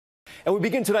And we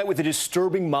begin tonight with a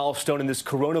disturbing milestone in this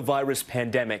coronavirus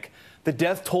pandemic. The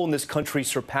death toll in this country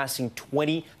surpassing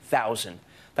 20,000.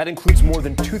 That includes more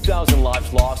than 2,000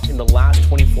 lives lost in the last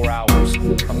 24 hours.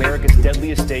 America's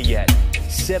deadliest day yet.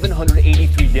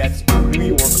 783 deaths in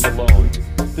New York alone.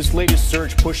 This latest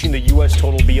surge pushing the U.S.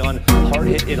 total beyond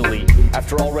hard-hit Italy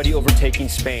after already overtaking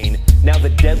Spain. Now the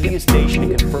deadliest nation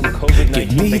to confirm COVID-19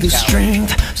 Give me the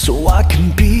strength so I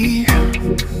can be.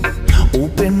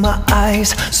 Open my eyes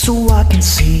so I can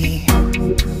see.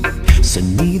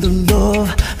 Send me the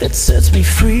love that sets me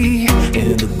free,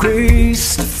 and the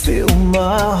grace to fill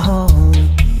my heart.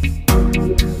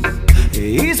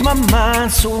 Ease my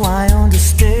mind so I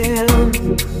understand.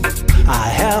 I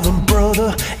have a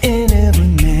brother in every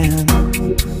man.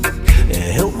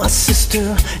 Help my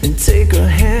sister and take her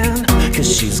hand,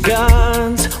 'cause she's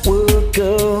God's work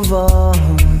of art.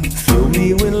 Fill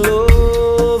me with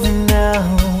love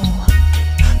now,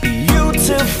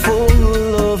 beautiful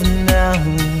love now.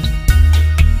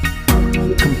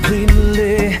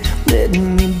 Completely let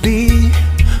me be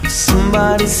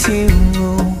somebody's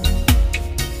hero.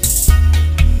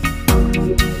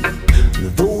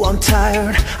 Though I'm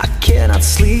tired, I cannot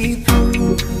sleep,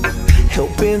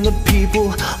 helping the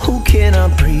people who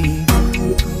cannot breathe.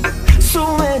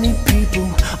 So many people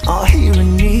are here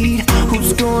in need.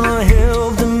 Who's gonna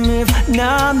help them if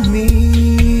not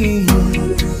me?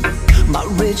 My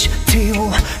rich table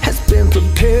has been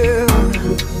prepared.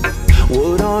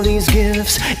 What are these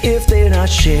gifts if they're not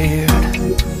shared?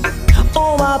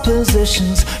 All my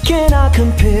possessions cannot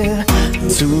compare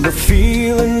to the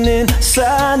feeling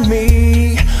inside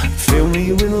me. Fill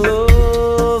me with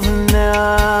love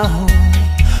now,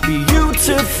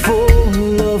 beautiful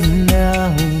love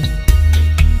now.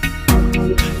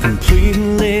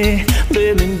 Completely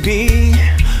let me be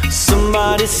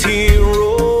somebody's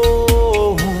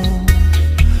hero.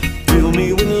 Fill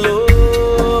me with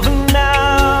love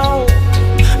now,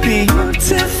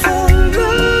 beautiful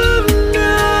love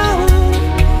now.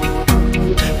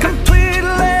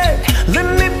 Completely let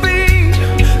me be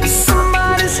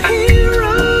somebody's hero.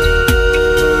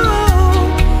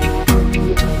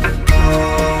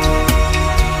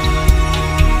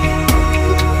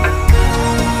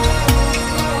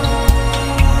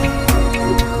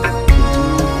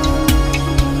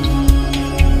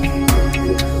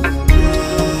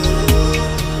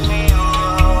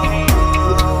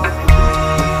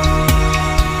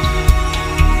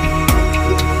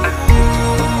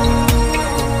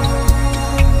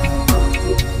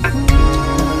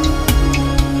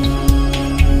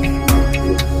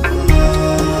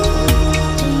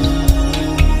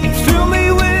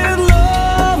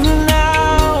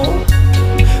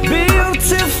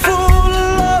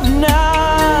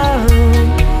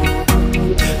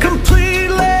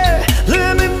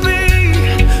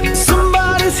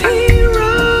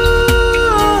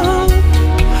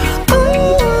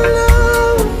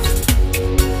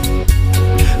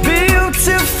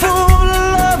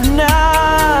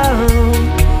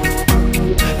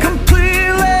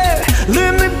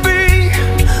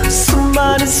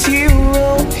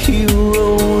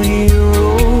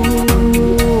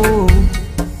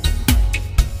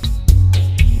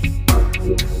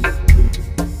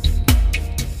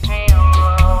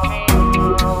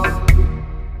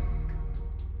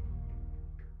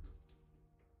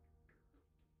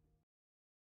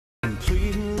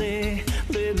 Completely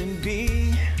let me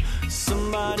be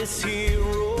somebody's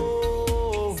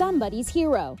hero. Somebody's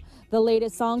Hero, the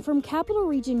latest song from Capital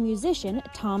Region musician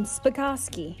Tom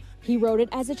Spakoski. He wrote it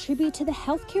as a tribute to the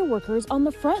healthcare workers on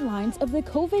the front lines of the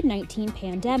COVID-19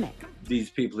 pandemic. These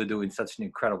people are doing such an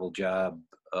incredible job.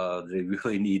 They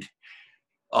really need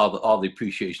all the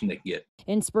appreciation they can get.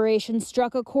 Inspiration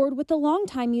struck a chord with the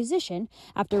longtime musician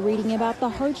after reading about the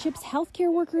hardships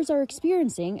healthcare workers are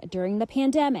experiencing during the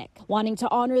pandemic, wanting to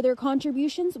honor their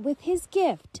contributions with his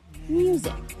gift,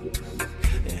 music.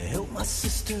 Help my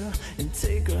sister and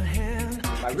take her hand.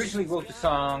 I originally wrote the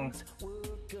song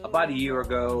about a year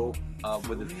ago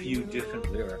with a few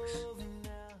different lyrics.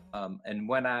 And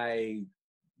when I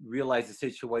realized the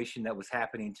situation that was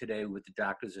happening today with the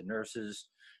doctors and nurses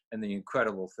and the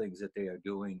incredible things that they are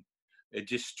doing, it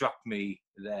just struck me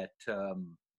that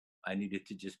I needed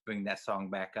to just bring that song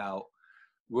back out.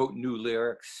 Wrote new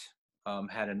lyrics,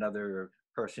 had another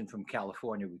person from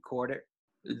California record it.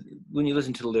 When you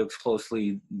listen to the lyrics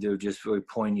closely, they're just very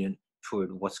poignant for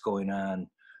what's going on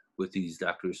with these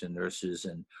doctors and nurses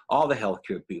and all the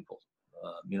healthcare people.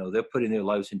 You know, they're putting their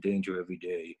lives in danger every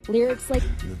day. Lyrics like,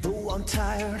 though I'm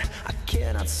tired, I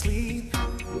cannot sleep,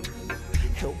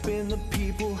 helping the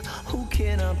people who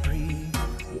cannot breathe.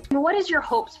 What is your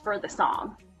hopes for the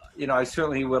song? you know, I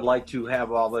certainly would like to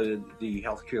have all the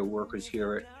healthcare workers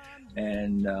hear it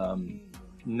and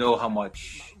know how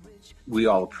much we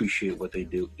all appreciate what they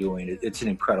doing. It's an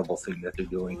incredible thing that they're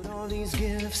doing. All these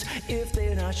gifts, if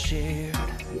they're not shared,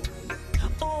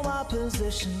 all my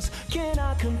possessions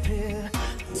cannot compare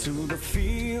to the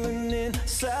feeling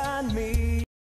inside me.